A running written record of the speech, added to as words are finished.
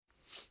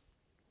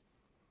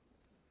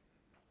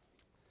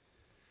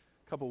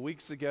couple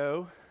weeks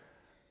ago,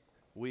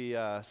 we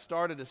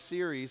started a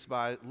series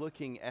by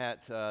looking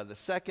at the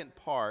second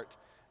part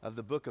of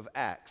the book of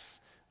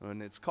Acts,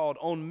 and it's called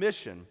On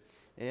Mission.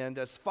 And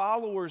as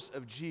followers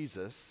of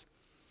Jesus,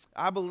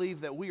 I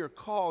believe that we are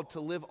called to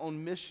live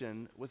on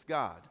mission with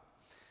God.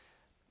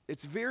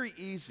 It's very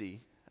easy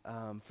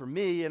for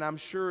me, and I'm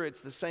sure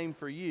it's the same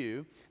for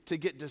you, to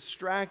get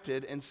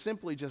distracted and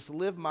simply just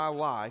live my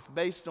life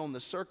based on the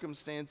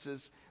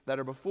circumstances that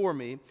are before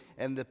me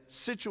and the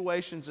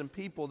situations and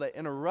people that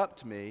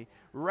interrupt me,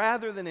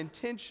 rather than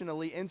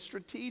intentionally and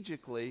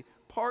strategically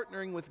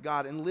partnering with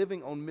God and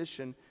living on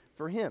mission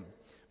for Him.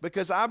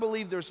 Because I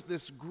believe there's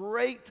this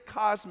great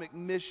cosmic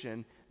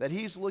mission that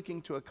He's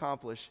looking to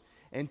accomplish,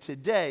 and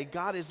today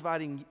God is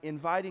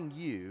inviting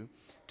you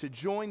to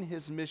join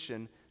His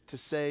mission to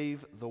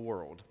save the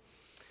world.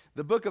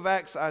 The book of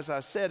Acts, as I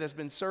said, has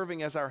been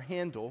serving as our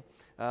handle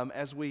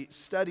as we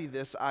study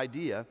this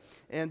idea.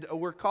 And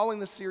we're calling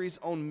the series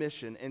On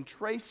Mission and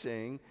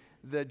tracing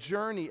the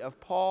journey of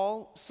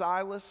Paul,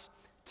 Silas,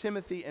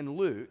 Timothy, and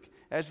Luke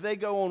as they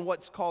go on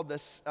what's called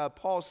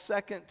Paul's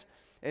second,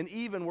 and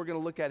even we're going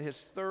to look at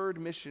his third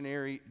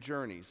missionary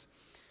journeys.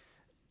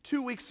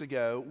 2 weeks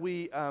ago,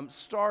 we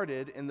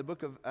started in the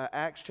book of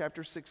Acts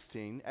chapter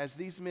 16 as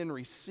these men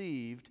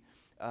received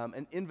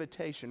an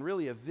invitation,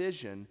 really a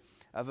vision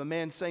of a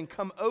man saying,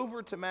 "Come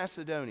over to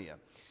Macedonia."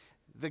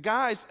 The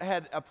guys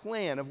had a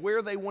plan of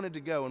where they wanted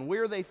to go and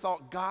where they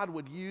thought God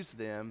would use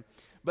them,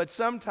 but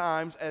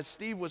sometimes, as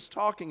Steve was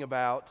talking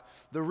about,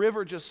 the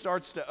river just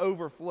starts to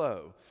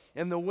overflow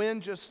and the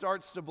wind just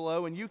starts to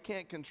blow and you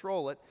can't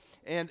control it,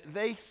 and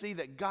they see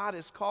that God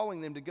is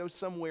calling them to go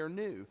somewhere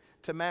new,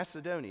 to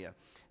Macedonia.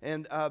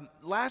 And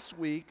last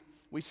week,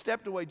 we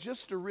stepped away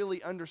just to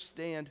really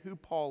understand who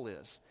Paul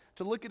is,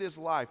 to look at his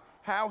life,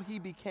 how he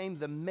became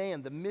the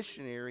man, the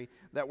missionary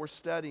that we're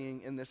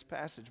studying in this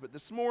passage. But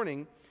this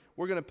morning,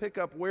 we're going to pick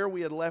up where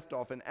we had left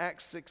off in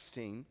Acts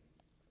 16.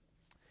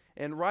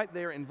 And right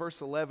there in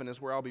verse 11 is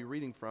where I'll be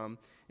reading from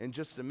in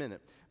just a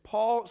minute.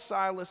 Paul,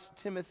 Silas,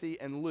 Timothy,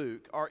 and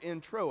Luke are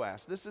in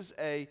Troas. This is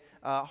a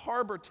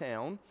harbor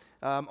town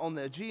on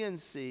the Aegean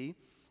Sea,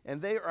 and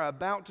they are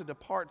about to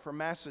depart from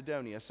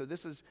Macedonia. So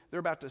they're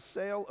about to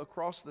sail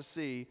across the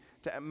sea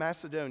to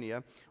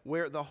Macedonia,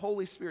 where the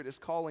Holy Spirit is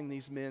calling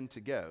these men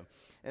to go.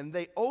 And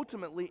they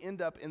ultimately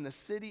end up in the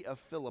city of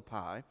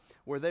Philippi,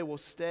 where they will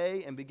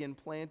stay and begin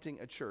planting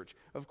a church.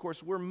 Of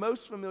course, we're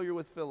most familiar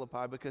with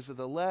Philippi because of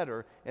the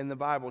letter in the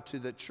Bible to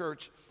the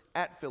church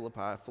at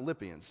Philippi,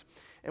 Philippians.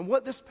 And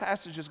what this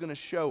passage is going to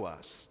show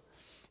us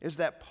is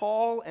that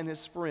Paul and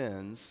his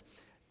friends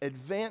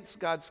advance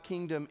God's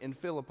kingdom in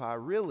Philippi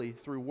really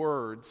through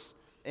words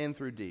and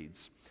through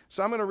deeds.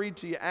 So I'm going to read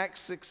to you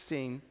Acts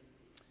 16,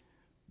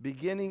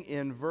 beginning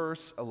in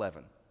verse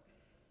 11.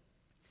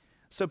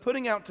 "So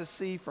putting out to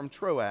sea from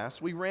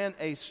Troas, we ran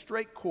a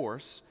straight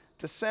course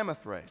to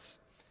Samothrace,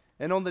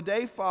 and on the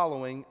day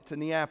following to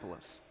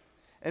Neapolis,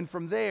 and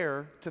from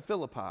there to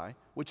Philippi,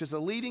 which is a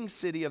leading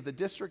city of the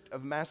district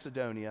of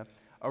Macedonia,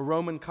 a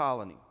Roman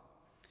colony.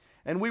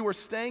 And we were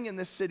staying in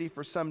this city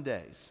for some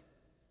days.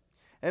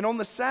 And on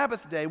the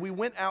Sabbath day, we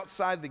went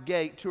outside the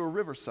gate to a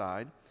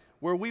riverside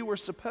where we were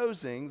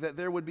supposing that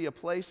there would be a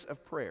place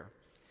of prayer.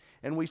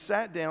 And we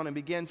sat down and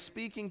began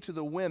speaking to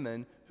the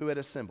women who had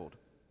assembled.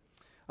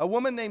 A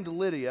woman named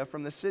Lydia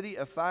from the city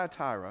of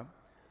Thyatira,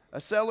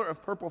 a seller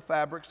of purple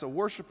fabrics, a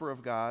worshiper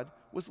of God,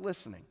 was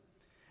listening.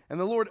 And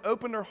the Lord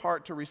opened her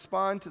heart to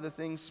respond to the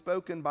things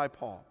spoken by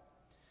Paul.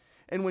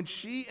 And when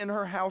she and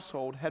her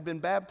household had been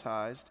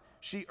baptized,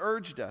 she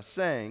urged us,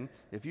 saying,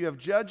 'If you have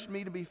judged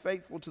me to be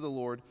faithful to the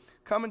Lord,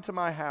 come into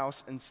my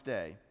house and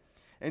stay.'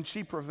 And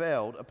she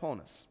prevailed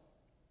upon us.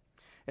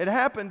 It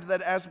happened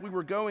that as we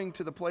were going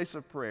to the place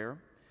of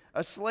prayer,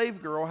 a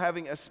slave girl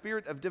having a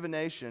spirit of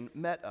divination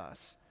met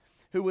us,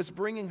 who was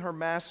bringing her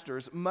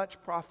masters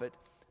much profit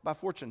by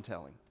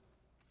fortune-telling.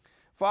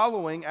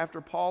 Following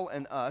after Paul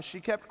and us, she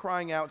kept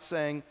crying out,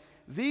 saying,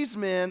 'These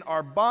men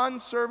are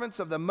bondservants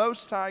of the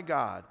Most High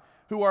God,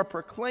 who are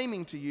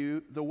proclaiming to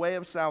you the way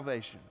of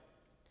salvation.'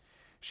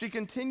 She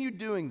continued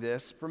doing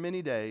this for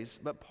many days,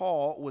 but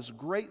Paul was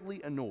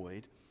greatly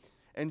annoyed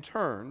and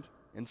turned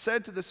and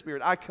said to the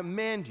Spirit, 'I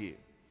command you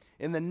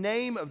in the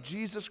name of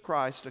Jesus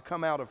Christ to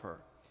come out of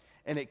her.'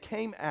 And it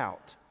came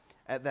out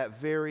at that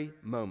very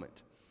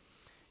moment."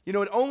 You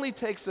know, it only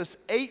takes us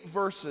 8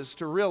 verses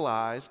to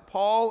realize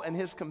Paul and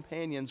his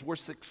companions were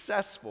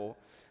successful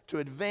to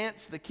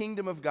advance the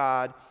kingdom of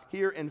God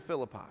here in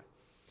Philippi.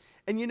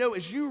 And you know,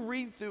 as you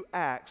read through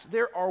Acts,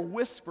 there are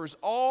whispers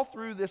all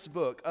through this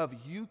book of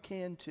 "you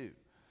can too."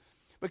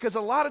 Because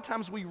a lot of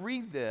times we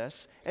read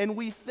this and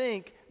we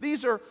think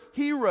these are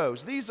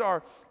heroes, these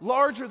are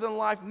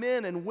larger-than-life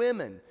men and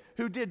women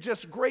who did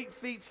just great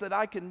feats that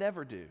I could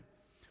never do.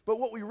 But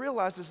what we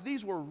realize is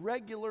these were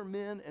regular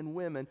men and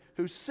women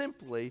who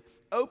simply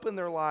opened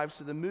their lives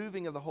to the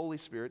moving of the Holy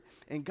Spirit,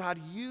 and God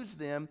used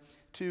them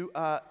to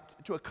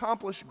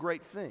accomplish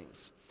great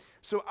things.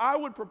 So I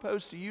would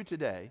propose to you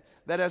today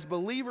that as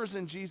believers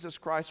in Jesus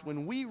Christ,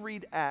 when we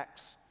read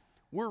Acts,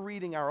 we're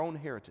reading our own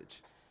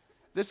heritage.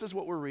 This is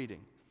what we're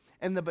reading.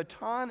 And the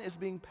baton is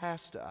being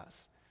passed to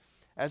us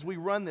as we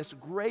run this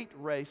great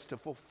race to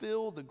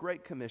fulfill the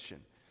Great Commission.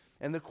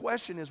 And the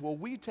question is, will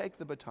we take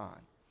the baton?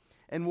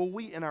 And will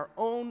we, in our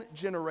own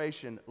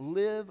generation,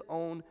 live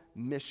on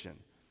mission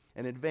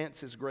and advance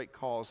his great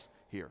cause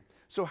here?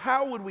 So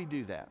how would we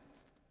do that?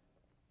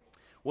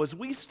 Well, as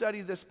we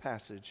study this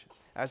passage,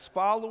 as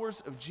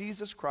followers of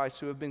Jesus Christ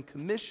who have been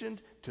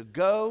commissioned to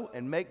go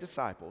and make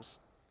disciples,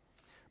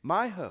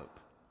 my hope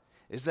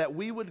is that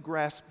we would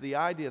grasp the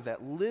idea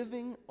that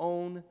living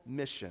on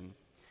mission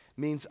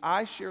means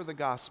I share the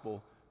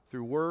gospel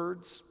through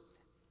words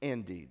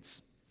and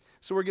deeds.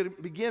 So we're going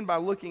to begin by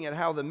looking at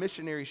how the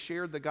missionaries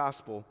shared the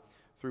gospel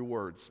through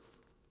words.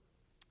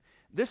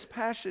 This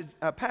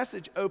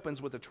passage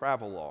opens with a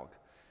travel log.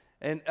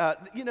 And,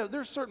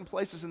 there's certain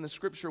places in the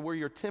scripture where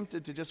you're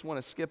tempted to just want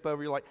to skip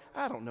over. You're like,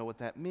 I don't know what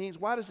that means.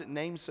 Why does it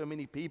name so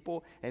many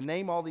people and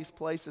name all these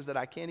places that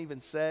I can't even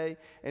say?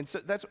 And so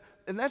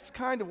that's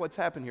kind of what's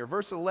happened here.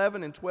 Verse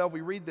 11 and 12,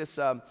 we read this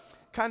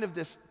kind of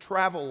this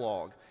travel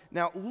log.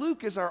 Now,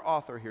 Luke is our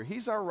author here.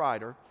 He's our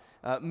writer,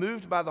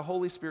 moved by the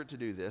Holy Spirit to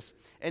do this.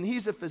 And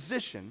he's a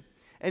physician,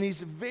 and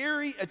he's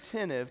very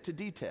attentive to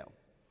detail.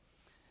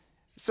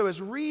 So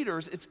as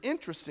readers, it's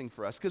interesting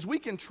for us because we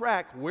can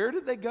track where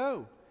did they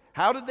go?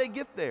 How did they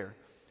get there?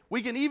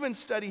 We can even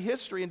study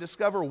history and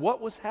discover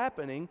what was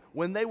happening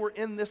when they were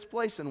in this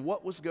place and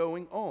what was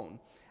going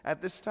on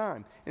at this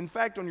time. In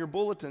fact, on your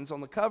bulletins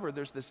on the cover,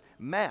 there's this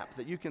map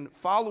that you can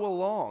follow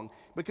along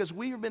because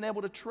we've been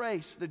able to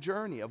trace the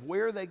journey of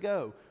where they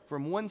go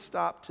from one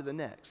stop to the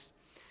next.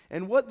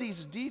 And what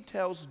these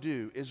details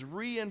do is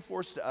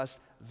reinforce to us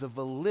the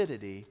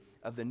validity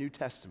of the New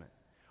Testament.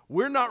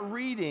 We're not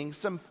reading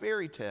some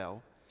fairy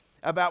tale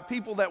about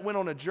people that went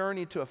on a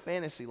journey to a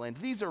fantasy land.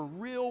 These are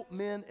real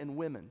men and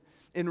women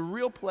in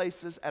real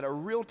places at a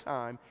real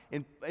time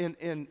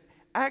in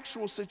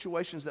actual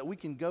situations that we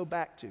can go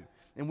back to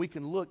and we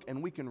can look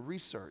and we can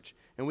research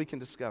and we can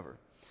discover.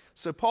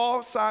 So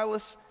Paul,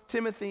 Silas,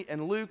 Timothy,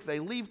 and Luke, they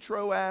leave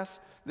Troas.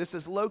 This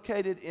is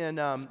located in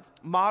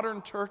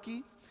modern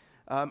Turkey.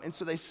 And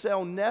so they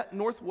sail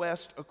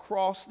northwest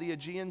across the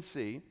Aegean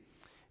Sea.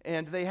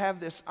 And they have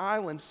this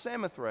island,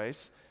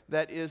 Samothrace,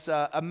 that is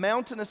a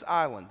mountainous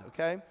island,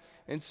 okay?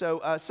 And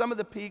so some of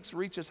the peaks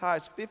reach as high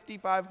as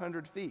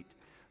 5,500 feet.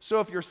 So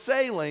if you're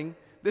sailing,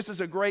 this is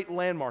a great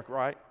landmark,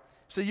 right?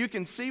 So you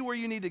can see where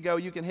you need to go.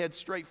 You can head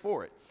straight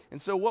for it. And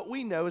so what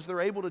we know is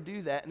they're able to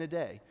do that in a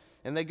day.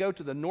 And they go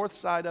to the north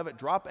side of it,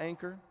 drop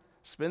anchor,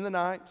 spend the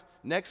night.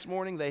 Next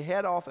morning, they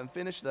head off and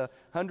finish the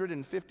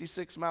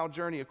 156-mile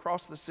journey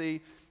across the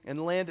sea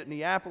and land at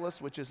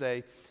Neapolis, which is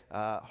a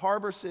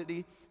harbor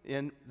city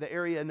in the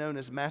area known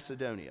as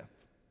Macedonia.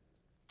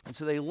 And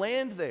so they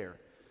land there.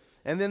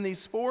 And then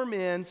these four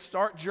men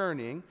start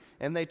journeying,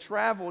 and they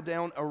travel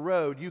down a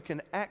road you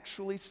can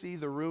actually see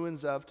the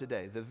ruins of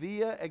today, the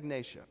Via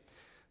Egnatia.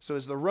 So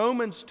as the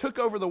Romans took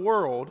over the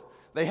world,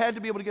 they had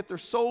to be able to get their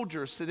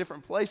soldiers to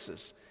different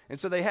places. And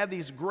so they had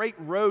these great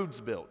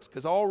roads built,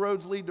 because all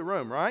roads lead to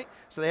Rome, right?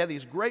 So they had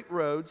these great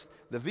roads.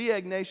 The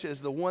Via Egnatia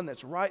is the one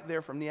that's right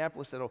there from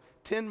Neapolis. That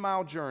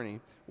 10-mile journey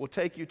will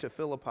take you to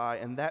Philippi,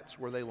 and that's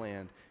where they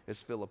land,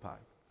 is Philippi.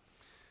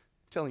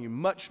 Telling you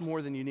much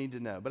more than you need to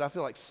know. But I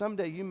feel like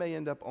someday you may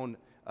end up on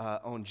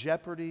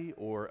Jeopardy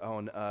or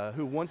on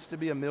Who Wants to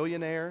Be a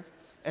Millionaire,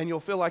 and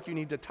you'll feel like you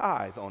need to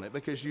tithe on it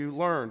because you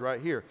learned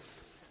right here.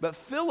 But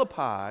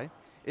Philippi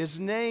is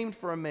named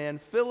for a man,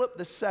 Philip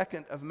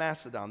II of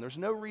Macedon. There's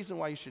no reason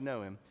why you should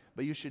know him,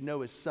 but you should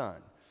know his son,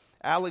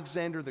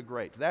 Alexander the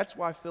Great. That's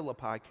why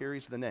Philippi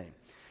carries the name.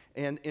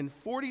 And in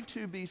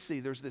 42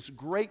 BC, there's this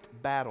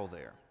great battle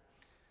there.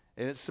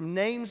 And it's some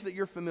names that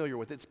you're familiar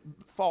with. It's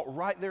fought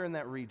right there in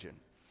that region.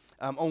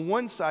 On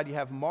one side, you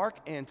have Mark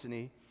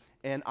Antony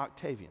and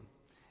Octavian.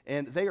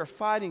 And they are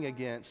fighting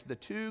against the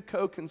two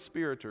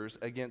co-conspirators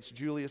against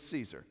Julius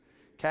Caesar,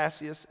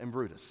 Cassius and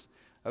Brutus.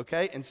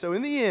 Okay? And so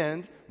in the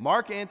end,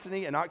 Mark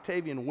Antony and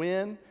Octavian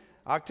win.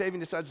 Octavian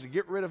decides to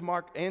get rid of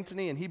Mark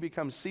Antony, and he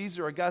becomes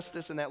Caesar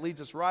Augustus, and that leads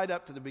us right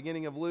up to the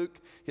beginning of Luke,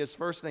 his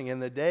first thing, in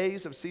the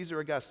days of Caesar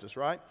Augustus,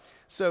 right?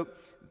 So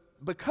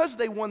because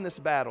they won this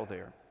battle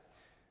there,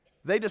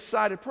 they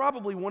decided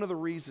probably one of the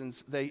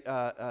reasons they,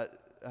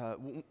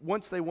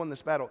 once they won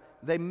this battle,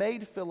 they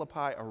made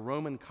Philippi a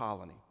Roman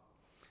colony.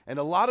 And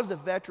a lot of the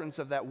veterans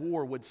of that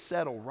war would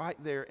settle right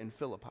there in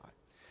Philippi.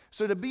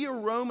 So to be a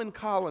Roman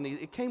colony,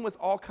 it came with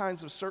all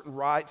kinds of certain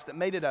rights that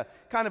made it a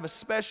kind of a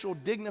special,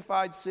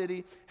 dignified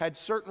city, had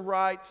certain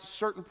rights,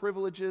 certain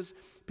privileges.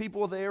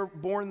 People there,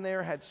 born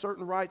there, had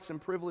certain rights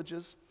and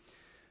privileges.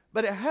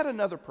 But it had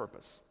another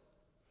purpose.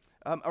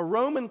 A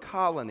Roman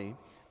colony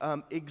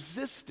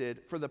existed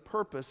for the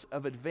purpose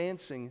of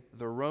advancing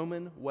the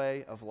Roman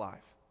way of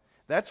life.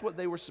 That's what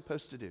they were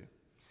supposed to do.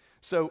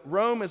 So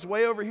Rome is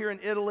way over here in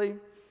Italy,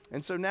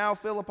 and so now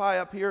Philippi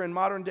up here in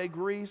modern-day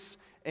Greece,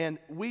 and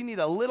we need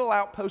a little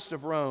outpost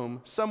of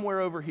Rome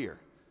somewhere over here.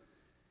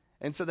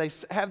 And so they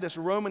have this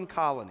Roman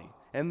colony,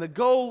 and the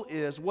goal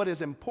is what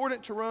is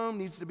important to Rome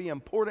needs to be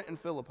important in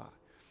Philippi.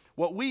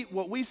 What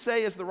we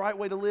say is the right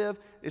way to live,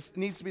 it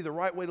needs to be the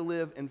right way to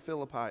live in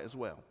Philippi as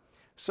well.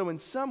 So in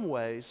some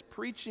ways,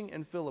 preaching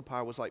in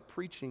Philippi was like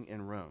preaching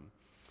in Rome.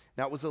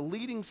 Now, it was a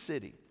leading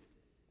city.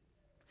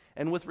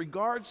 And with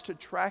regards to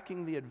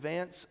tracking the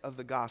advance of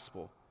the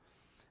gospel,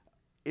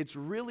 it's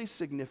really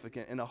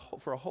significant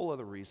for a whole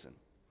other reason.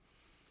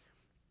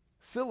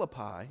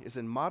 Philippi is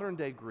in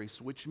modern-day Greece,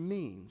 which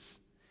means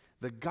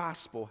the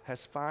gospel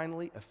has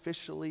finally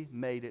officially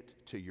made it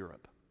to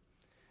Europe.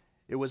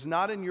 It was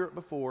not in Europe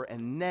before,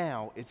 and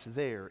now it's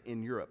there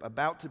in Europe,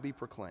 about to be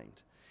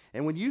proclaimed.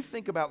 And when you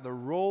think about the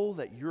role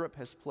that Europe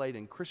has played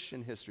in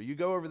Christian history, you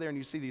go over there and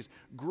you see these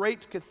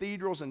great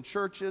cathedrals and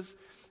churches.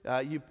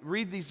 You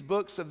read these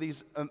books of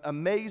these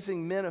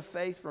amazing men of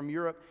faith from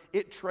Europe.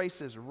 It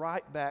traces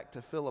right back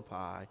to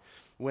Philippi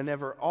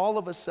whenever all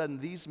of a sudden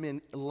these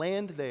men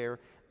land there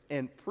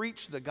and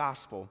preach the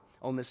gospel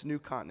on this new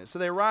continent. So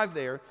they arrive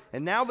there,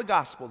 and now the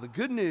gospel, the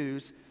good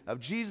news of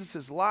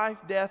Jesus' life,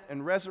 death,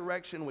 and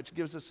resurrection, which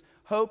gives us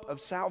hope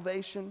of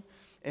salvation,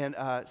 and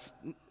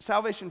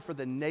salvation for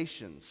the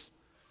nations,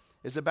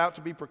 is about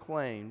to be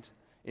proclaimed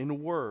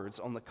in words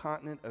on the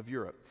continent of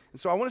Europe.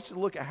 And so I want us to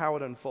look at how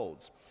it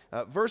unfolds.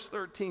 Verse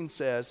 13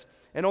 says,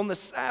 "And on the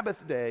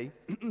Sabbath day,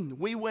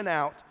 we went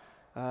out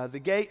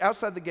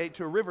outside the gate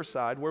to a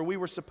riverside where we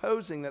were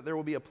supposing that there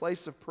will be a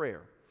place of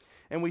prayer.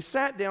 And we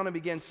sat down and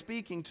began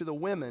speaking to the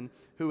women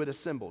who had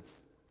assembled."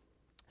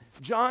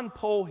 John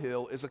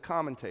Polhill is a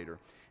commentator,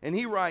 and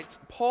he writes,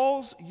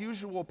 Paul's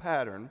usual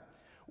pattern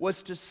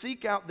was to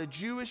seek out the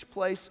Jewish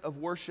place of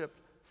worship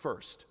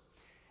first.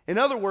 In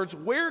other words,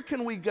 where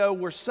can we go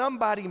where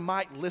somebody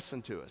might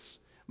listen to us,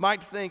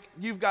 might think,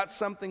 you've got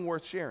something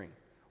worth sharing?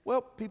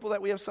 Well, people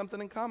that we have something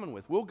in common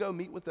with. We'll go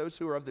meet with those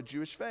who are of the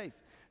Jewish faith,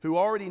 who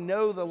already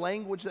know the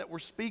language that we're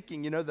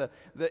speaking,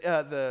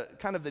 the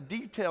kind of the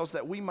details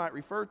that we might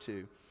refer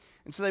to.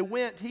 And so they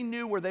went. He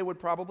knew where they would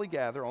probably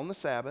gather on the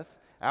Sabbath,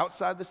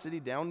 outside the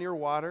city, down near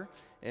water.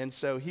 And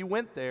so he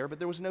went there, but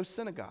there was no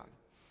synagogue.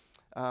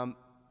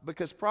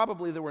 Because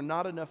probably there were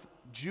not enough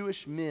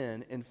Jewish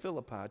men in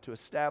Philippi to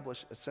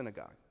establish a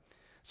synagogue.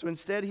 So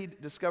instead, he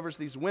discovers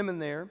these women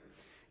there,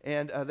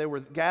 and they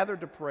were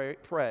gathered to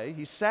pray.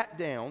 He sat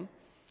down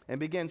and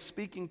began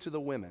speaking to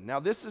the women. Now,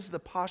 this is the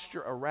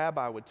posture a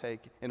rabbi would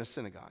take in a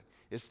synagogue,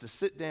 is to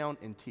sit down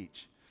and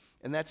teach.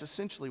 And that's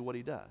essentially what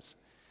he does.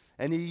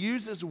 And he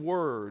uses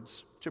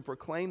words to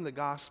proclaim the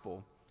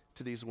gospel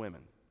to these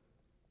women.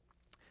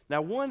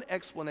 Now, one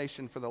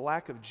explanation for the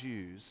lack of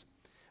Jews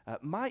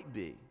might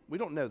be, we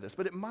don't know this,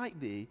 but it might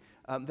be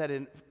that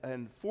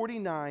in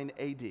 49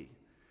 AD,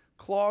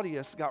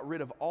 Claudius got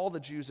rid of all the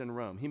Jews in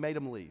Rome. He made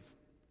them leave.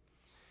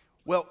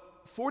 Well,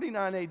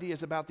 49 AD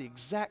is about the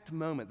exact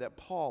moment that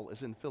Paul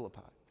is in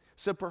Philippi.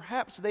 So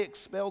perhaps they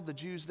expelled the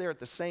Jews there at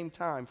the same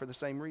time for the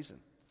same reason.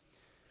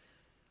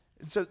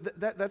 So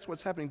that's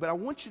what's happening. But I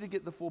want you to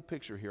get the full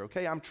picture here,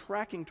 okay? I'm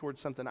tracking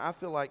towards something I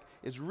feel like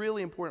is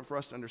really important for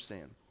us to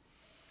understand.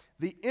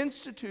 The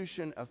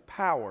institution of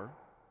power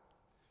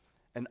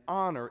and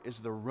honor is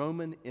the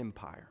Roman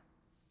Empire.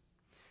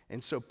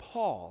 And so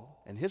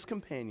Paul and his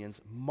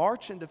companions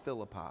march into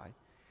Philippi,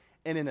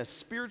 and in a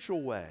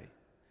spiritual way,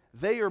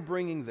 they are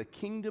bringing the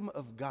kingdom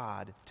of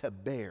God to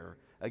bear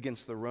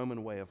against the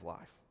Roman way of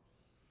life.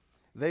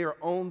 They are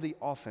on the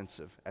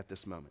offensive at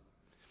this moment.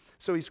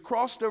 So he's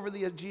crossed over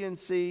the Aegean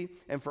Sea,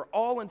 and for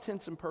all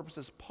intents and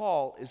purposes,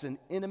 Paul is in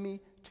enemy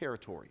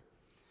territory.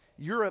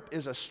 Europe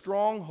is a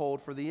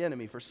stronghold for the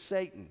enemy, for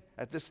Satan,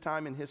 at this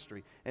time in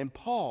history. And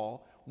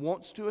Paul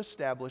wants to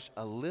establish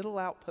a little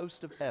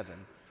outpost of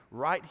heaven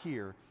right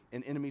here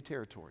in enemy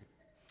territory.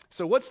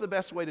 So what's the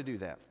best way to do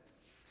that?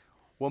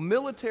 Well,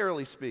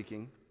 militarily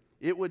speaking,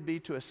 it would be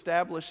to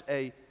establish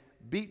a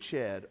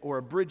beachhead or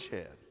a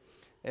bridgehead.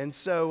 And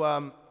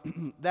so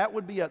that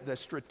would be the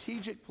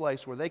strategic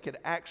place where they could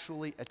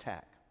actually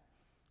attack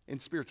in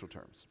spiritual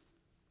terms.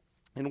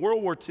 In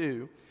World War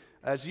II,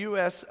 as the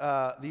U.S.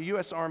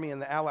 Army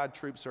and the Allied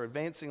troops are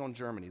advancing on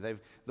Germany,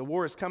 the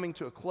war is coming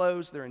to a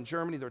close. They're in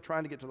Germany. They're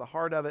trying to get to the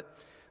heart of it.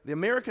 The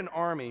American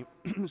Army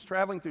is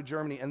traveling through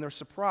Germany, and they're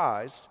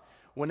surprised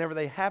whenever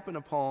they happen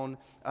upon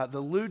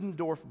the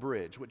Ludendorff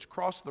Bridge, which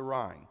crossed the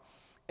Rhine,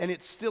 and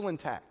it's still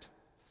intact.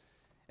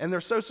 And they're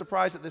so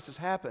surprised that this has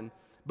happened,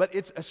 but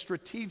it's a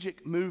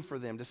strategic move for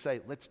them to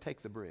say, let's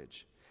take the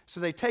bridge. So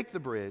they take the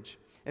bridge,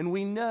 and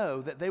we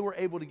know that they were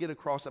able to get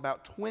across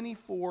about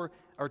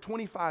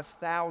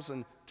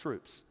 25,000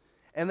 troops.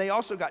 And they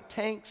also got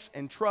tanks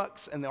and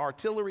trucks and the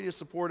artillery to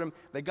support them.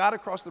 They got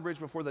across the bridge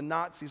before the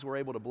Nazis were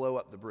able to blow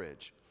up the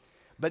bridge.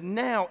 But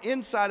now,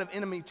 inside of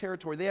enemy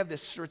territory, they have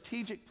this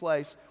strategic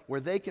place where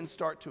they can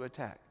start to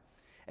attack.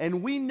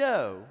 And we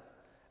know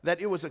that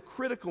it was a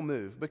critical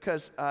move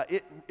because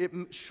it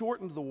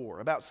shortened the war.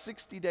 About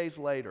 60 days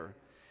later,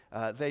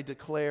 they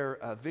declare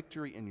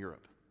victory in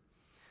Europe.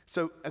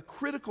 So a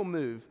critical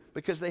move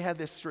because they had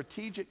this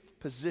strategic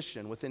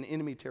position within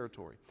enemy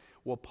territory.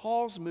 Well,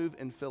 Paul's move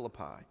in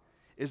Philippi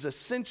is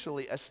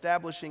essentially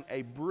establishing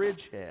a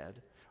bridgehead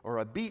or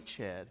a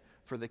beachhead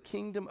for the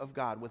kingdom of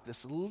God with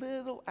this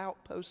little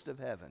outpost of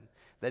heaven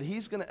that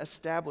he's going to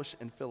establish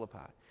in Philippi,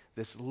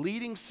 this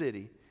leading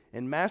city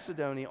in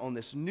Macedonia on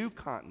this new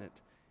continent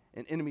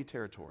in enemy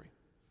territory.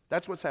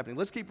 That's what's happening.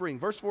 Let's keep reading.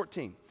 Verse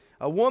 14.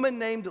 A woman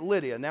named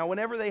Lydia. Now,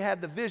 whenever they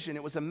had the vision,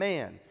 it was a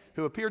man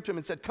who appeared to him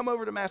and said, come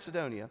over to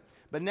Macedonia.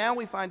 But now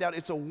we find out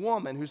it's a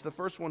woman who's the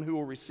first one who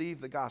will receive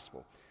the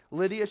gospel.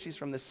 Lydia, she's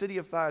from the city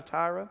of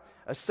Thyatira,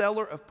 a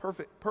seller of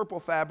purple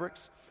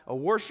fabrics, a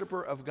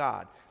worshiper of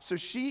God. So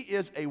she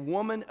is a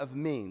woman of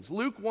means.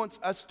 Luke wants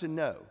us to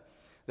know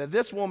that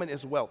this woman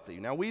is wealthy.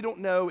 Now, we don't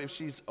know if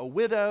she's a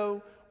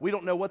widow. We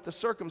don't know what the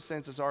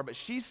circumstances are, but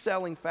she's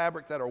selling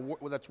fabric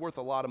that's worth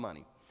a lot of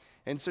money.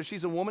 And so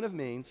she's a woman of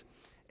means,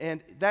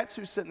 and that's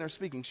who's sitting there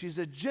speaking. She's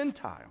a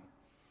Gentile.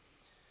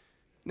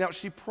 Now,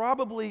 she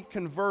probably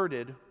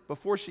converted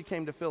before she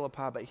came to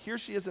Philippi, but here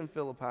she is in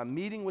Philippi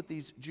meeting with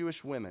these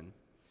Jewish women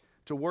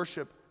to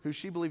worship who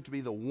she believed to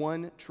be the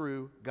one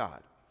true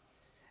God.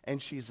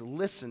 And she's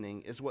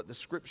listening, is what the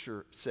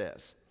scripture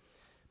says.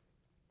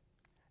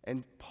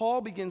 And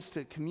Paul begins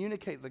to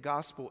communicate the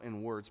gospel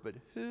in words, but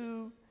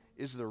who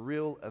is the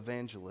real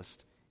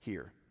evangelist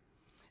here?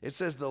 It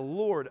says the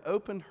Lord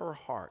opened her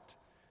heart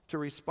to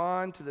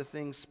respond to the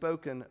things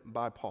spoken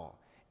by Paul.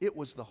 It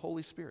was the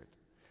Holy Spirit.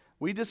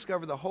 We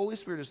discover the Holy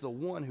Spirit is the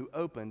one who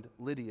opened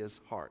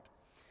Lydia's heart.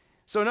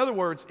 So in other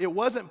words, it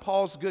wasn't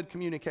Paul's good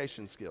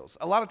communication skills.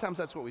 A lot of times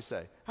that's what we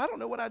say. I don't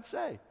know what I'd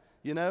say,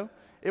 you know?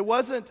 It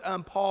wasn't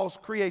Paul's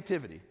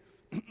creativity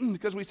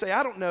because we say,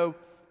 I don't know,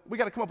 we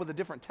got to come up with a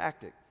different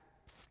tactic.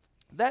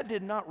 That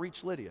did not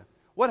reach Lydia.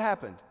 What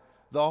happened?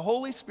 The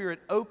Holy Spirit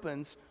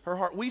opens her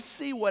heart. We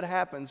see what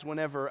happens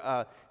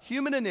whenever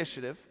human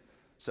initiative,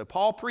 so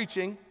Paul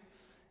preaching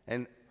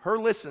and her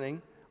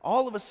listening,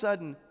 all of a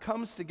sudden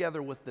comes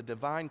together with the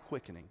divine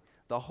quickening,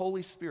 the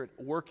Holy Spirit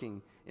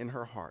working in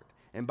her heart.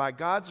 And by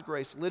God's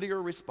grace, Lydia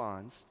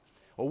responds.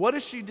 Well, what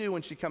does she do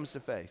when she comes to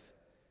faith?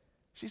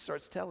 She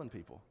starts telling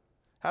people.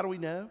 How do we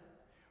know?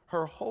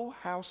 Her whole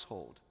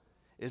household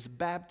is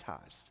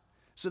baptized.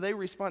 So they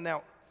respond.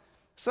 Now,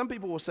 some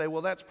people will say,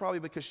 well, that's probably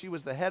because she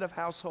was the head of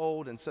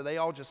household, and so they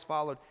all just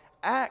followed.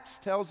 Acts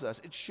tells us,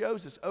 it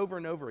shows us over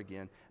and over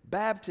again,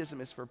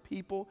 baptism is for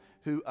people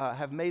who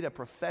have made a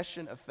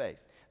profession of faith.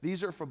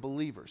 These are for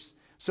believers.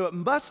 So it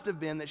must have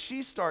been that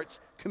she starts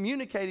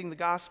communicating the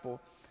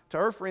gospel to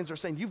her friends who are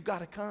saying, you've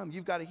got to come,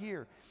 you've got to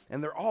hear.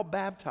 And they're all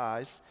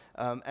baptized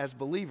as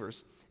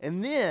believers.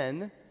 And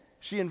then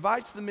she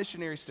invites the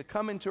missionaries to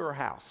come into her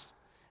house.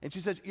 And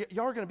she says,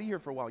 y'all are going to be here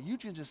for a while. You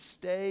can just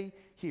stay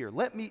here.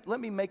 Let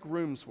me make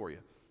rooms for you.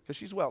 Because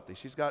she's wealthy.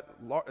 She's got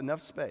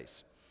enough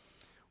space.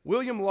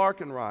 William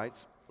Larkin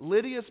writes,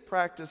 Lydia's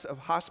practice of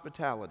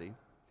hospitality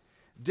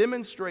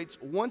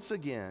demonstrates once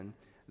again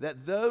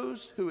that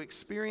those who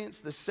experience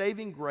the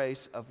saving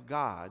grace of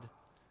God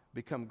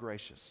become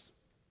gracious.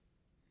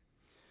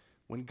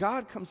 When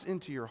God comes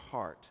into your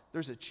heart,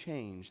 there's a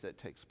change that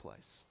takes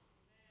place.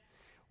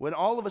 When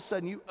all of a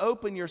sudden you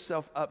open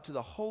yourself up to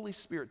the Holy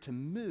Spirit to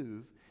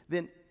move,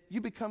 then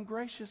you become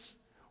gracious.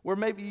 Where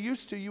maybe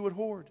you would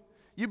hoard.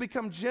 You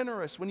become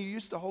generous when you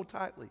used to hold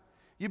tightly.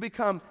 You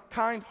become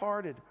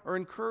kind-hearted or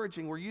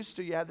encouraging where you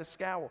had the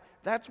scowl.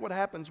 That's what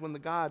happens when the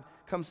God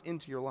comes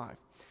into your life.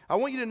 I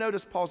want you to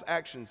notice Paul's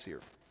actions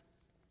here.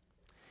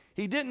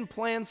 He didn't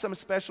plan some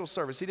special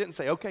service. He didn't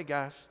say, okay,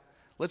 guys,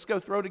 let's go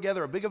throw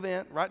together a big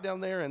event right down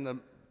there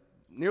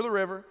near the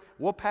river.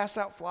 We'll pass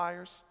out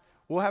flyers.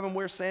 We'll have them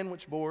wear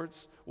sandwich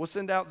boards. We'll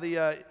send out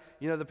the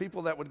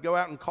people that would go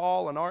out and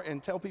call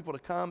and tell people to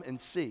come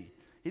and see.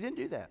 He didn't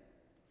do that.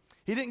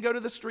 He didn't go to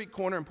the street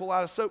corner and pull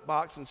out a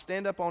soapbox and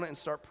stand up on it and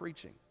start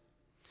preaching.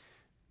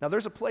 Now,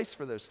 there's a place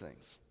for those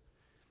things.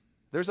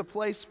 There's a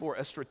place for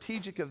a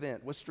strategic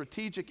event with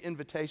strategic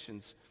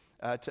invitations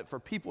for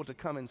people to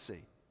come and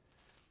see.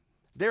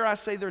 Dare I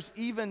say there's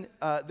even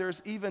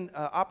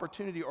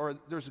opportunity or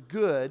there's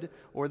good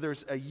or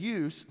there's a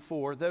use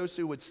for those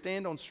who would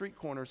stand on street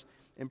corners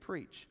and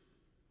preach.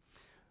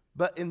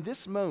 But in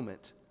this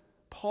moment,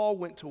 Paul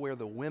went to where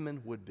the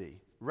women would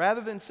be.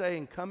 Rather than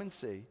saying, come and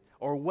see,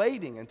 or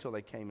waiting until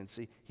they came and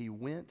see, he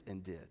went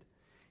and did.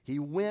 He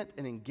went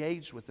and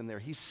engaged with them there.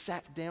 He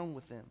sat down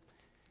with them.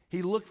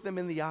 He looked them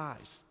in the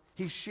eyes.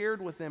 He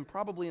shared with them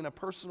probably in a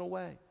personal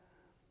way.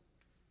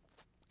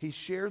 He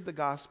shared the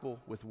gospel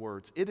with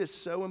words. It is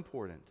so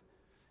important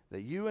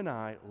that you and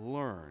I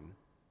learn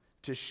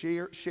to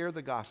share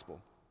the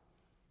gospel.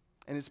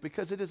 And it's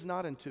because it is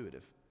not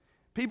intuitive.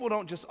 People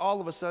don't just all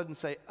of a sudden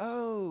say,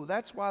 oh,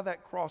 that's why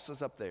that cross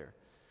is up there.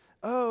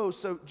 Oh,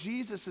 so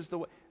Jesus is the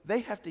way. They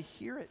have to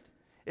hear it.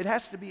 It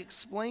has to be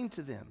explained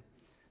to them.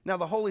 Now,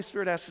 the Holy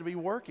Spirit has to be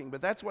working,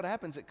 but that's what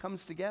happens. It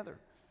comes together.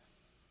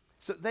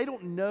 So they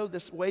don't know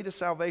this way to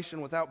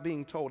salvation without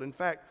being told. In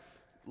fact,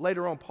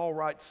 later on, Paul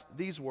writes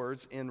these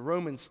words in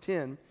Romans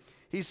 10.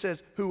 He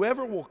says,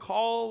 whoever will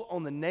call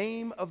on the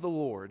name of the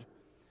Lord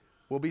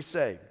will be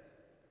saved.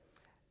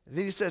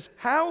 Then he says,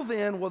 how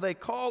then will they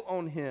call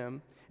on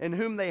him in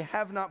whom they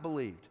have not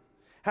believed?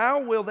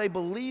 How will they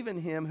believe in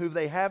him whom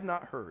they have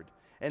not heard?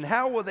 And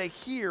how will they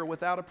hear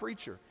without a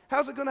preacher?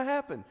 How's it going to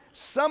happen?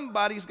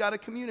 Somebody's got to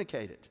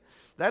communicate it.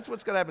 That's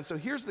what's going to happen. So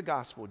here's the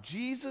gospel.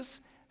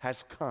 Jesus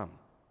has come.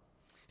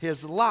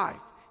 His life,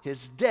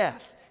 his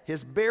death,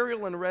 his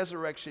burial and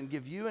resurrection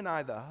give you and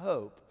I the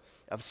hope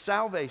of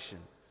salvation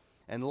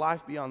and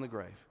life beyond the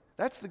grave.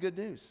 That's the good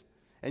news.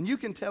 And you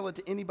can tell it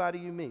to anybody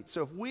you meet.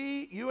 So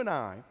if you and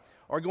I,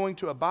 are going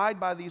to abide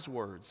by these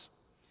words,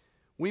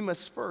 we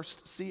must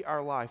first see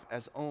our life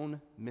as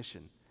on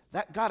mission.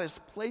 That God has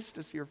placed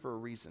us here for a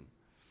reason.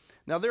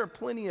 Now, there are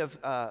plenty of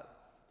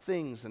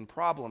things and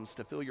problems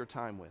to fill your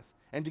time with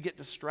and to get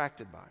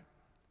distracted by.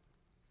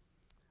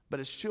 But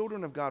as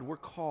children of God, we're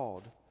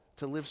called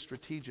to live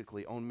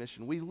strategically on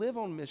mission. We live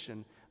on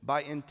mission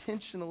by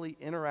intentionally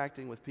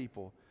interacting with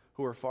people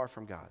who are far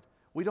from God.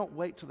 We don't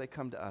wait till they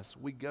come to us.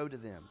 We go to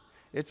them.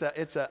 It's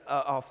an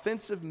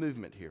offensive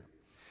movement here.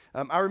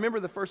 I remember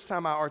the first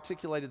time I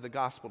articulated the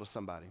gospel to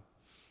somebody.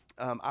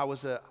 I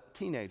was a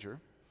teenager,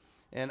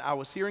 and I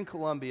was here in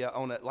Columbia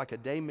on a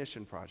day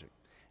mission project.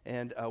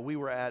 And we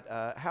were at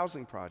a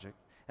housing project,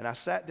 and I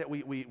sat down.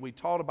 We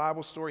taught a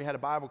Bible story, had a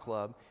Bible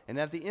club, and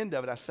at the end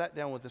of it, I sat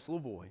down with this little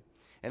boy,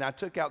 and I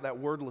took out that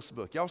wordless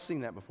book. Y'all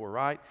seen that before,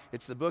 right?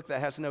 It's the book that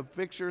has no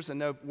pictures and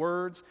no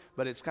words,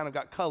 but it's kind of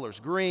got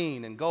colors,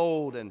 green and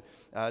gold, and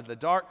the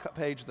dark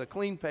page, the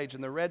clean page,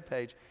 and the red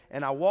page.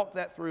 And I walked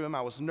that through him.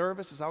 I was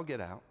nervous as I'll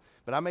get out,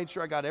 but I made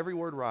sure I got every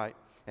word right.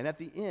 And at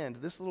the end,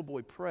 this little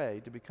boy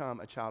prayed to become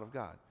a child of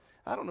God.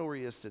 I don't know where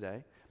he is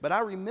today, but I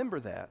remember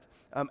that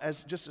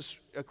as just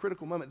a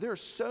critical moment. There are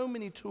so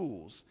many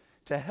tools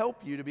to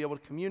help you to be able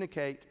to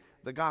communicate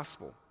the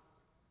gospel.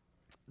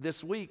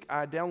 This week,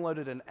 I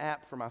downloaded an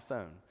app for my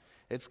phone.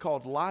 It's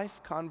called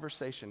Life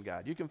Conversation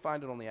Guide. You can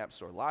find it on the App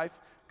Store, Life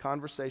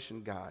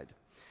Conversation Guide.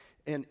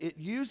 And it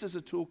uses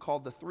a tool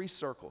called the 3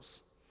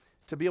 circles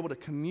to be able to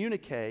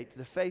communicate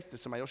the faith to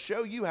somebody. It'll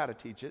show you how to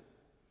teach it,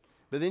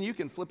 but then you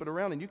can flip it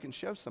around and you can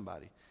show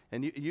somebody.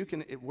 And you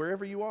can,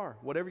 wherever you are,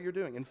 whatever you're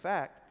doing. In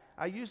fact,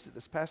 I used it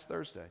this past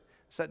Thursday.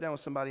 Sat down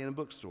with somebody in a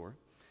bookstore,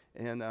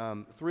 and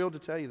thrilled to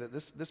tell you that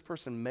this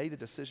person made a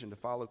decision to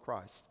follow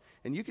Christ.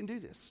 And you can do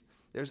this.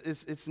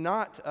 It's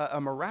not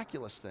a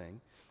miraculous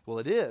thing. Well,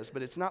 it is,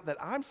 but it's not that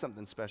I'm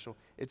something special.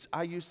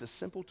 I used a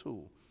simple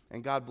tool,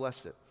 and God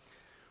blessed it.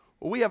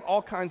 Well, we have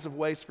all kinds of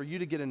ways for you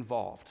to get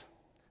involved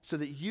so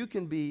that you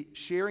can be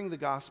sharing the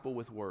gospel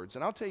with words.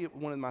 And I'll tell you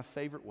one of my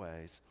favorite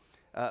ways.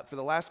 For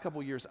the last couple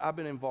of years, I've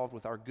been involved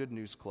with our Good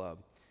News Club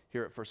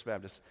here at First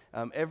Baptist.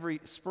 Every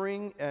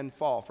spring and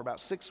fall, for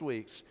about 6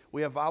 weeks,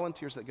 we have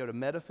volunteers that go to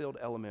Meadowfield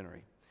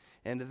Elementary,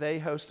 and they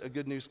host a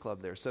Good News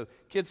Club there. So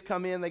kids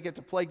come in, they get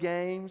to play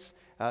games,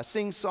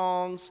 sing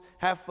songs,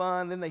 have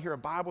fun, then they hear a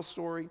Bible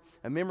story,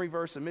 a memory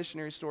verse, a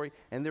missionary story,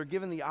 and they're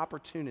given the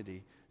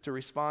opportunity to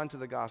respond to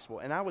the gospel.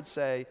 And I would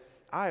say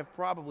I have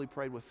probably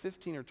prayed with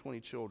 15 or 20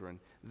 children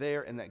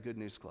there in that Good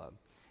News Club.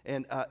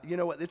 And you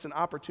know what? It's an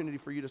opportunity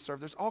for you to serve.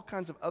 There's all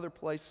kinds of other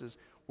places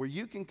where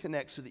you can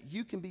connect so that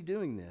you can be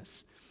doing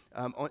this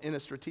in a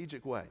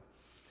strategic way.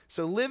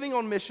 So living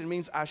on mission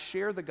means I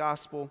share the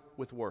gospel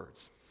with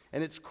words.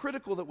 And it's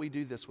critical that we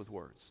do this with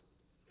words.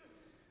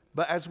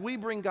 But as we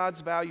bring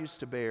God's values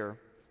to bear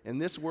in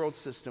this world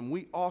system,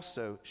 we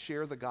also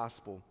share the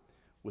gospel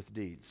with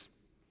deeds.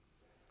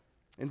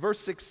 In verse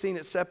 16,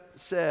 it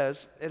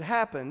says, "It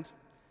happened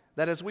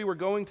that as we were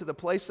going to the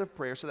place of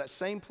prayer," so that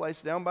same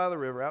place down by the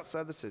river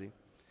outside the city,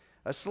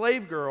 "a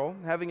slave girl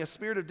having a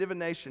spirit of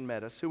divination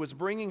met us, who was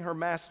bringing her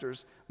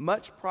masters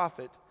much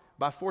profit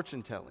by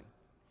fortune telling."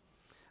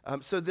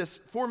 So this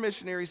 4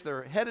 missionaries,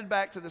 they're headed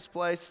back to this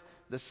place.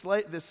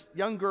 This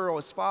young girl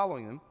is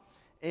following them,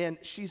 and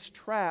she's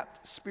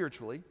trapped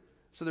spiritually.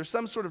 So there's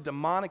some sort of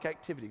demonic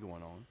activity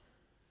going on.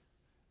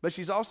 But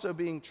she's also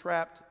being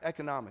trapped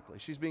economically.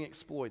 She's being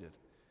exploited.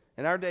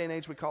 In our day and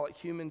age, we call it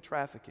human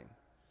trafficking.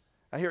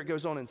 I hear it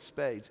goes on in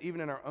spades,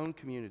 even in our own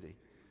community.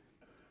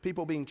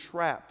 People being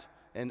trapped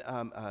and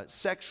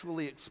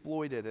sexually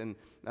exploited and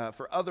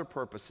for other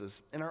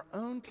purposes in our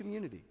own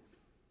community.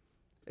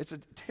 It's a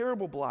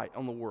terrible blight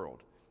on the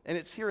world. And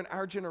it's here in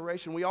our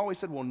generation. We always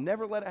said we'll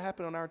never let it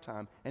happen on our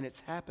time, and it's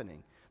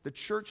happening. The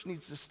church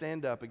needs to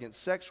stand up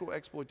against sexual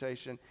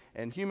exploitation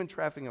and human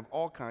trafficking of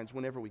all kinds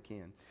whenever we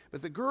can.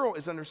 But the girl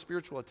is under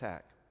spiritual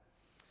attack.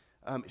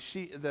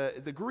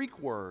 The Greek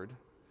word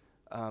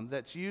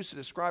that's used to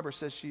describe her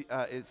says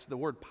it's the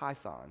word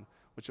python,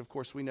 which of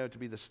course we know to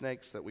be the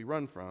snakes that we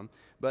run from.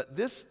 But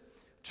this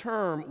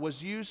term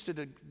was used to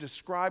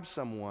describe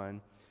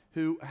someone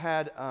who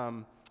had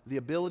the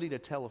ability to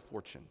tell a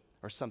fortune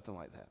or something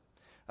like that.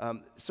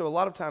 So a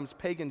lot of times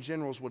pagan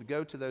generals would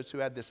go to those who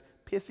had this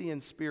Pythian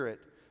spirit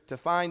to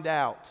find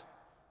out,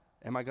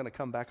 am I going to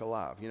come back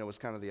alive? Was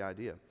kind of the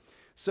idea.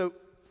 So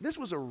this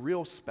was a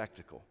real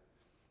spectacle.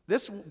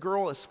 This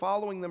girl is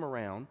following them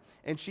around,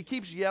 and she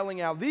keeps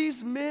yelling out,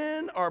 "These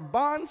men are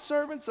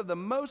bondservants of the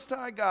Most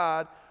High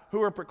God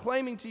who are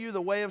proclaiming to you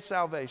the way of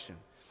salvation."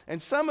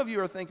 And some of you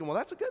are thinking, well,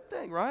 that's a good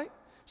thing, right?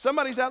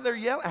 Somebody's out there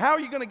yelling. How are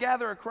you going to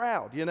gather a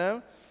crowd,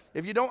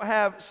 If you don't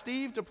have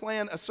Steve to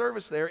plan a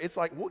service there, it's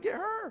like, we'll get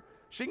her.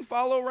 She can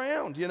follow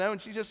around,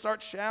 and she just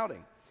starts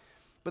shouting.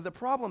 But the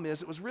problem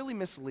is, it was really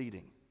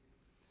misleading.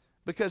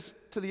 Because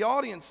to the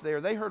audience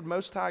there, they heard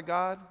Most High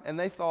God, and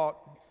they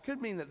thought,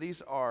 could mean that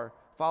these are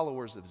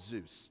followers of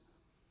Zeus.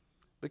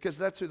 Because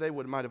that's who they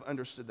might have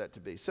understood that to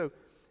be. So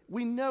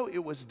we know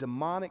it was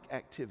demonic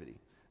activity.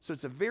 So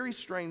it's a very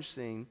strange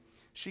scene.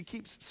 She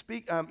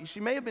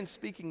may have been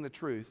speaking the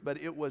truth, but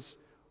it was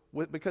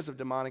because of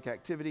demonic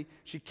activity.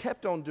 She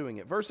kept on doing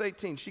it. Verse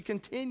 18, she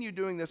continued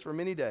doing this for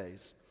many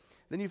days.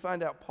 Then you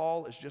find out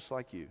Paul is just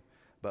like you.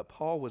 But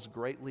Paul was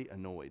greatly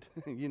annoyed.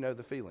 You know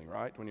the feeling,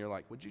 right? When you're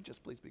like, would you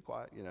just please be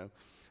quiet,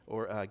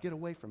 Or get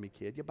away from me,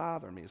 kid. You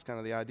bother me. It's kind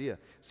of the idea.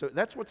 So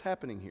that's what's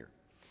happening here.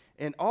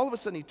 And all of a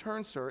sudden he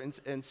turns to her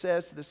and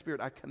says to the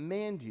Spirit, I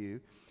command you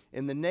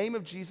in the name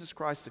of Jesus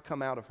Christ to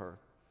come out of her.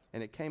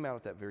 And it came out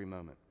at that very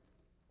moment.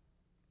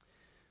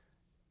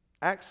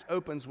 Acts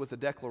opens with a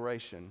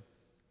declaration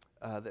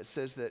that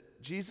says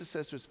that Jesus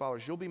says to his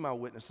followers, you'll be my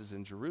witnesses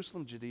in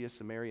Jerusalem, Judea,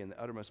 Samaria, and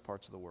the uttermost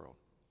parts of the world.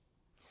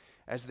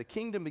 As the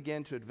kingdom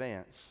began to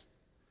advance,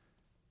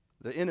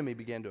 the enemy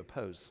began to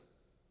oppose.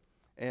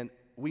 And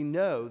we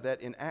know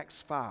that in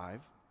Acts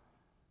 5,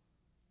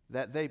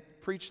 that they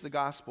preached the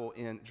gospel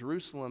in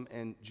Jerusalem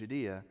and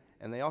Judea,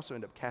 and they also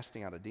end up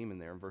casting out a demon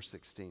there in verse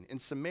 16. In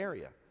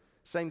Samaria,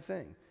 same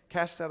thing.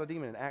 Cast out a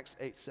demon in Acts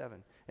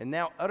 8:7. And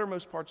now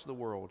uttermost parts of the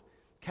world,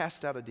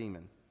 cast out a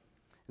demon.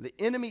 The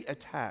enemy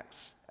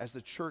attacks as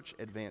the church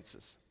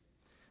advances.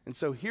 And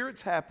so here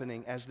it's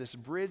happening as this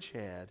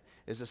bridgehead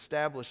is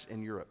established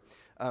in Europe.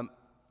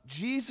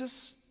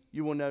 Jesus,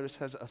 you will notice,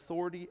 has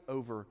authority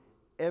over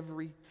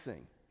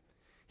everything.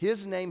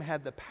 His name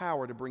had the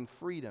power to bring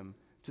freedom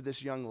to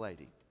this young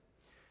lady.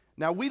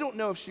 Now, we don't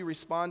know if she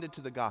responded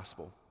to the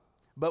gospel,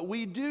 but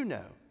we do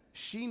know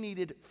she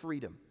needed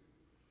freedom.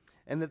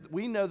 And that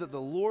we know that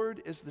the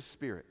Lord is the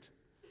Spirit.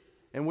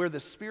 And where the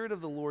Spirit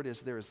of the Lord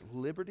is, there is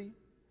liberty.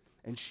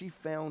 And she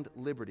found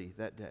liberty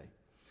that day.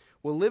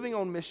 Well, living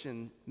on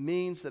mission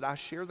means that I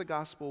share the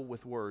gospel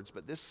with words,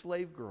 but this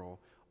slave girl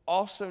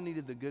also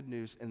needed the good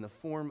news in the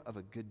form of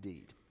a good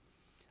deed.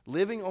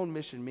 Living on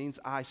mission means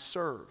I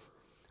serve,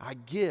 I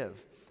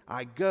give,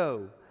 I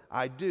go,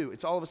 I do.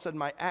 It's all of a sudden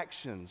my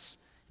actions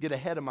get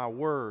ahead of my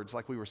words,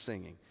 like we were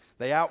singing.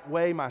 They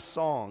outweigh my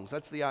songs.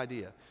 That's the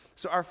idea.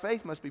 So our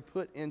faith must be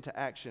put into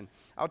action.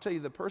 I'll tell you,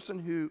 the person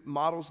who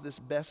models this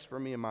best for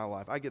me in my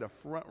life, I get a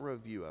front row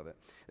view of it,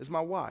 is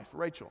my wife,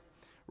 Rachel.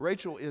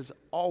 Rachel is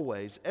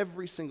always,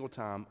 every single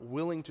time,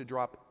 willing to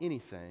drop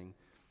anything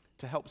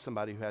to help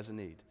somebody who has a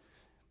need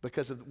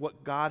because of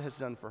what God has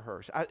done for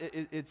her.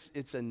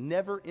 It's a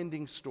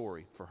never-ending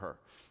story for her.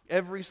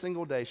 Every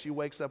single day she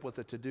wakes up with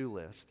a to-do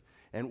list,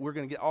 and we're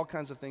going to get all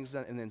kinds of things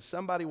done, and then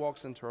somebody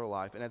walks into her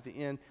life, and at the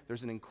end,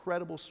 there's an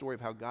incredible story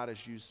of how God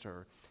has used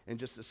her in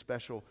just a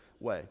special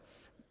way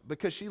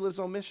because she lives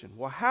on mission.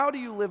 Well, how do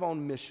you live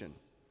on mission?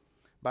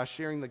 By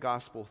sharing the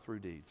gospel through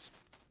deeds.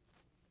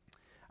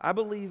 I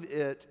believe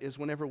it is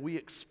whenever we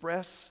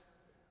express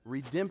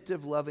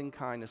redemptive loving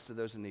kindness to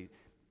those in need.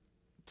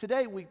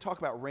 Today we talk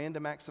about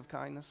random acts of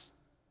kindness.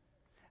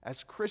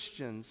 As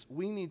Christians,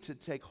 we need to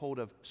take hold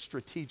of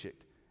strategic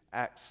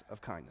acts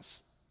of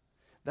kindness.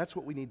 That's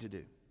what we need to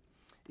do.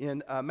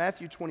 In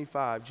Matthew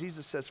 25,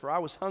 Jesus says, for I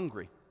was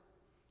hungry,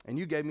 and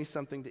you gave me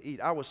something to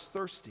eat. I was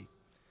thirsty,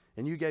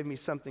 and you gave me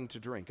something to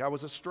drink. I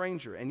was a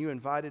stranger, and you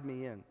invited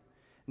me in.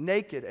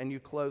 Naked, and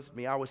you clothed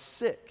me. I was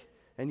sick,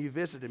 and you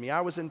visited me.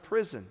 I was in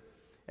prison,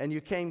 and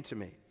you came to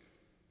me.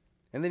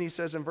 And then he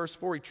says in verse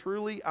 4,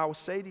 truly I will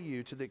say to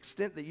you, to the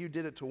extent that you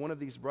did it to one of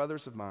these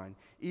brothers of mine,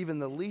 even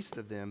the least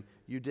of them,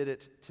 you did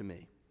it to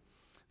me.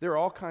 There are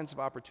all kinds of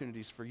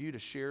opportunities for you to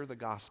share the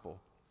gospel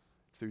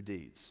through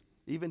deeds,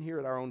 even here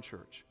at our own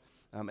church.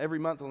 Every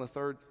month on the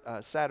third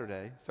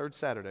Saturday,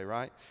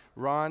 right?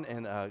 Ron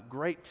and a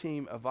great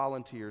team of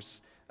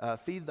volunteers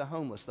feed the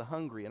homeless, the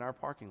hungry in our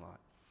parking lot.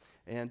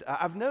 And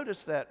I've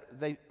noticed that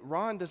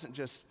Ron doesn't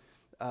just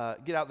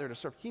get out there to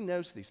serve. He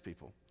knows these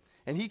people,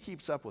 and he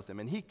keeps up with them,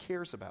 and he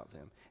cares about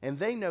them. And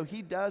they know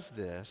he does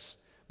this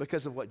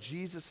because of what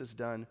Jesus has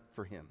done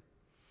for him.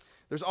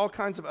 There's all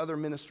kinds of other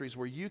ministries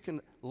where you can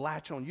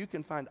latch on, you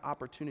can find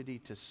opportunity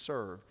to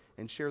serve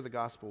and share the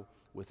gospel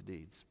with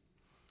deeds.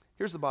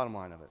 Here's the bottom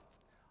line of it.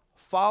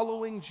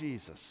 Following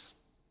Jesus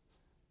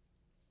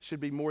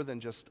should be more than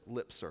just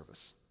lip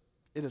service.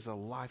 It is a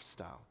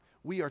lifestyle.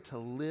 We are to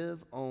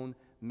live on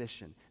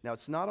mission. Now,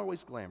 it's not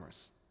always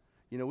glamorous.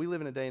 You know, we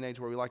live in a day and age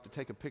where we like to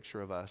take a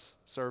picture of us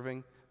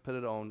serving, put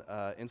it on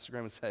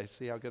Instagram and say,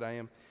 see how good I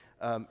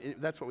am?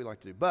 That's what we like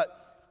to do.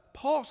 But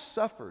Paul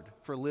suffered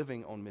for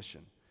living on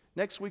mission.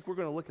 Next week, we're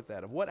going to look at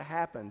that, of what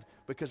happened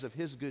because of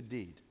his good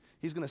deed.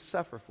 He's going to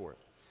suffer for it.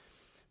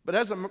 But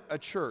as a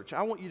church,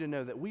 I want you to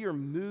know that we are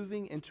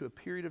moving into a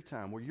period of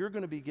time where you're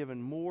going to be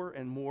given more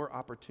and more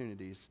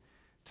opportunities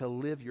to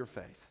live your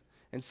faith.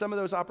 And some of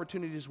those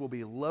opportunities will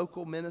be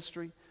local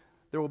ministry.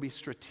 There will be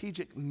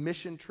strategic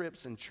mission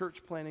trips and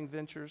church planning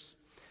ventures.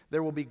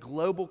 There will be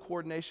global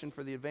coordination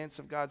for the advance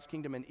of God's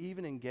kingdom and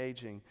even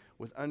engaging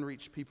with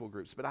unreached people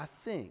groups. But I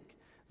think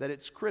that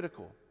it's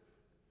critical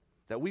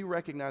that we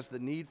recognize the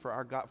need for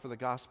for the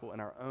gospel in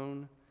our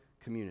own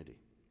community.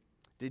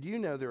 Did you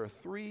know there are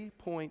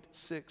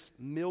 3.6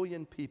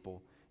 million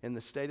people in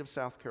the state of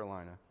South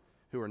Carolina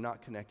who are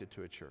not connected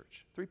to a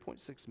church?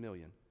 3.6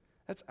 million.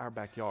 That's our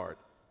backyard.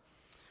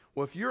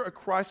 Well, if you're a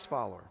Christ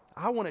follower,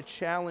 I want to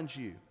challenge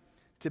you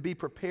to be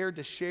prepared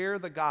to share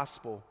the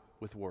gospel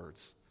with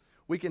words.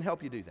 We can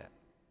help you do that.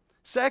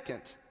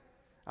 Second,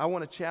 I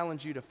want to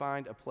challenge you to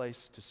find a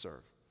place to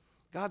serve.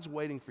 God's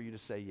waiting for you to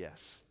say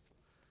yes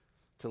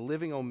to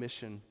living on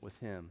mission with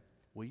Him.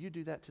 Will you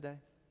do that today?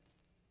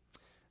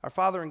 Our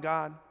Father in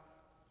God,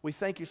 we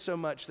thank you so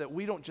much that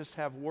we don't just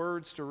have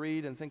words to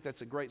read and think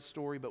that's a great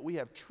story, but we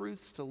have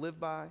truths to live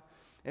by,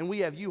 and we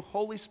have you,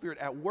 Holy Spirit,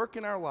 at work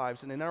in our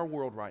lives and in our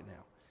world right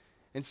now.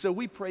 And so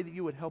we pray that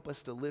you would help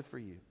us to live for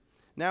you.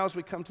 Now as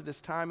we come to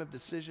this time of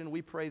decision,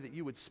 we pray that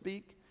you would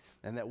speak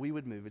and that we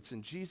would move. It's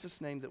in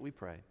Jesus' name that we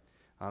pray.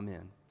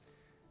 Amen.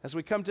 As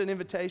we come to an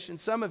invitation,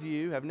 some of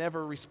you have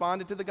never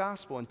responded to the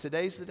gospel, and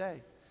today's the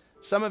day.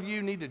 Some of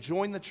you need to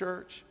join the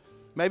church.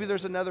 Maybe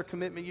there's another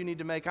commitment you need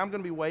to make. I'm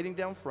going to be waiting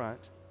down front.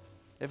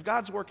 If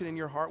God's working in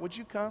your heart, would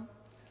you come?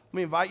 Let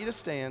me invite you to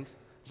stand.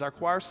 As our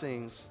choir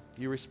sings,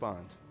 you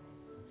respond.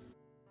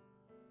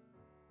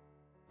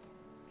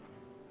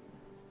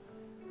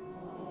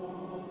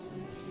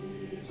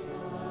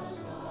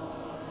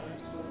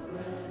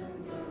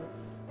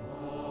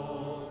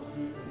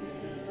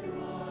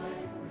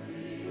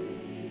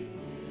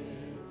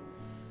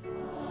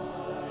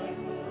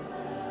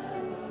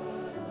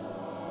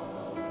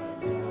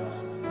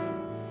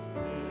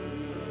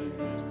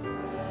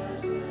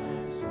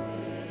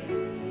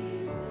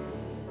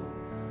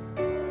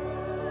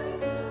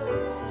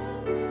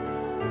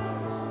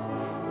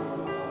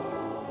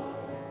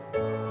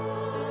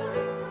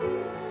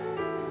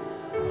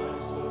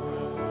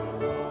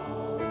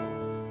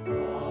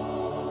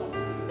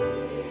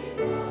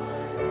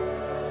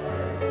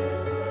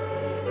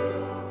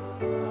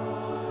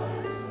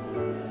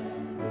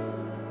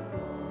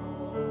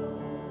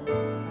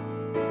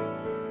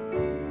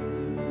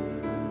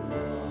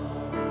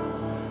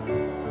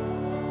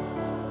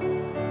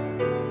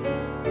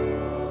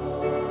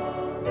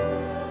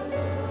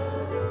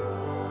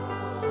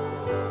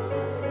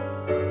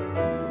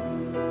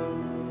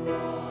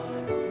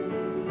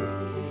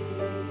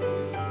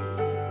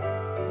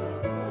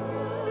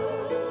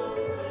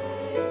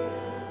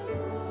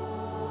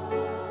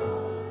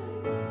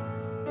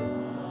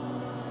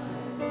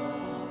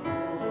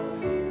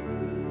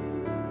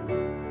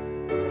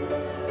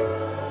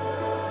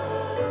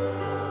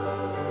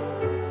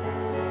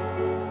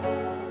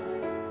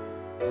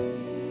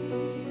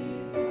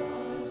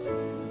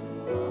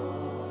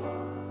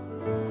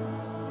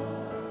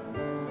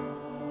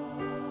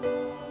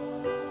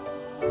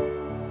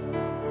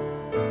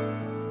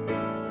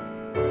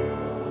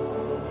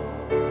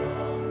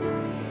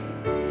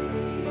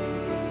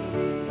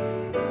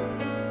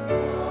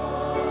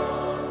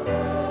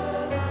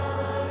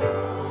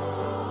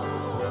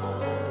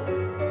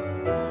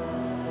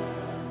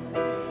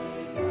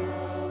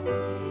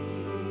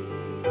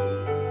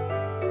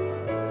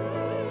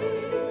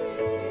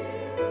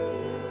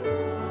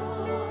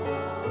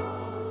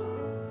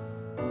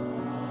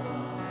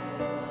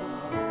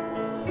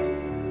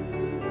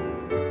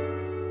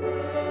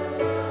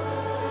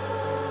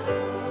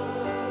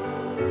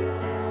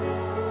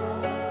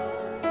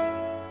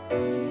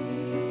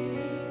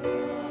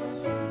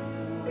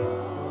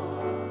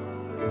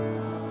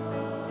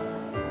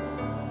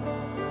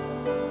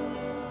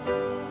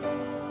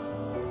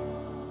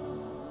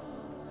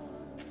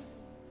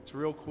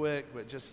 Real quick, but just